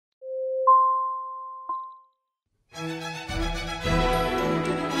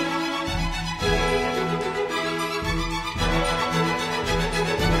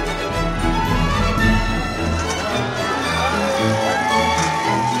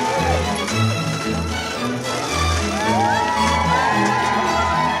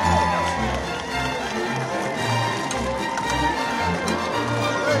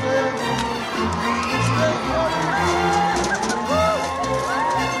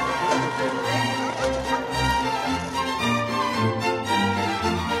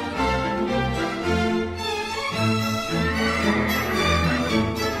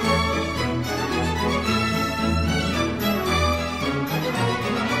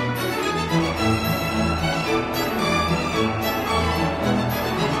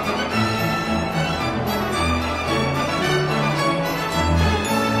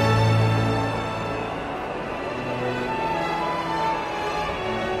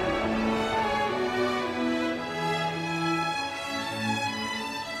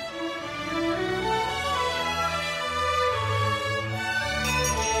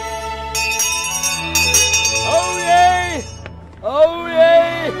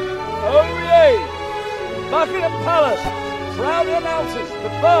Buckingham Palace proudly announces the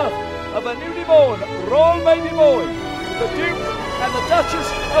birth of a newly born royal baby boy, the Duke and the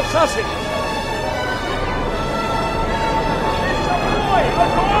Duchess of Sussex. It's a boy!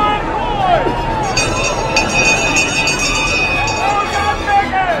 Well done,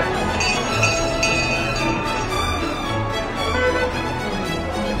 Meghan!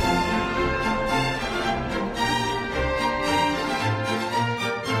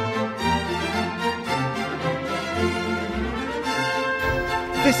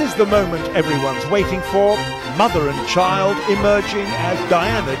 This is the moment everyone's waiting for, mother and child emerging as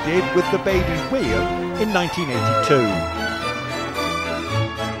Diana did with the baby William in 1982.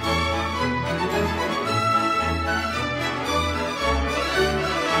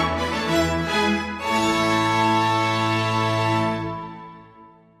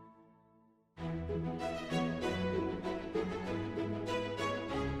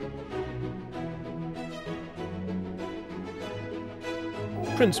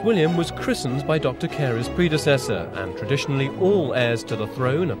 Prince William was christened by Dr. Carey's predecessor, and traditionally all heirs to the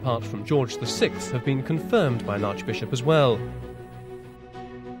throne, apart from George VI, have been confirmed by an archbishop as well.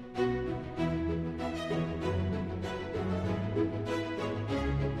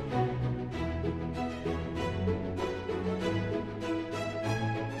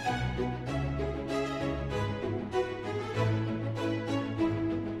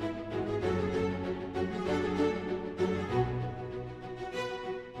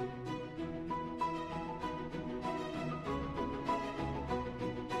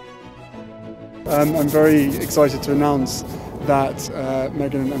 I'm very excited to announce that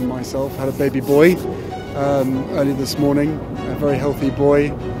Meghan and myself had a baby boy early this morning, a very healthy boy.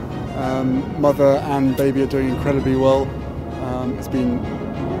 Mother and baby are doing incredibly well. It's been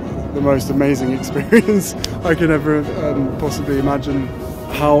the most amazing experience I can ever possibly imagine.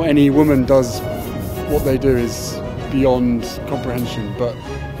 How any woman does what they do is beyond comprehension, but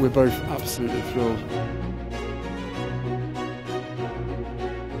we're both absolutely thrilled.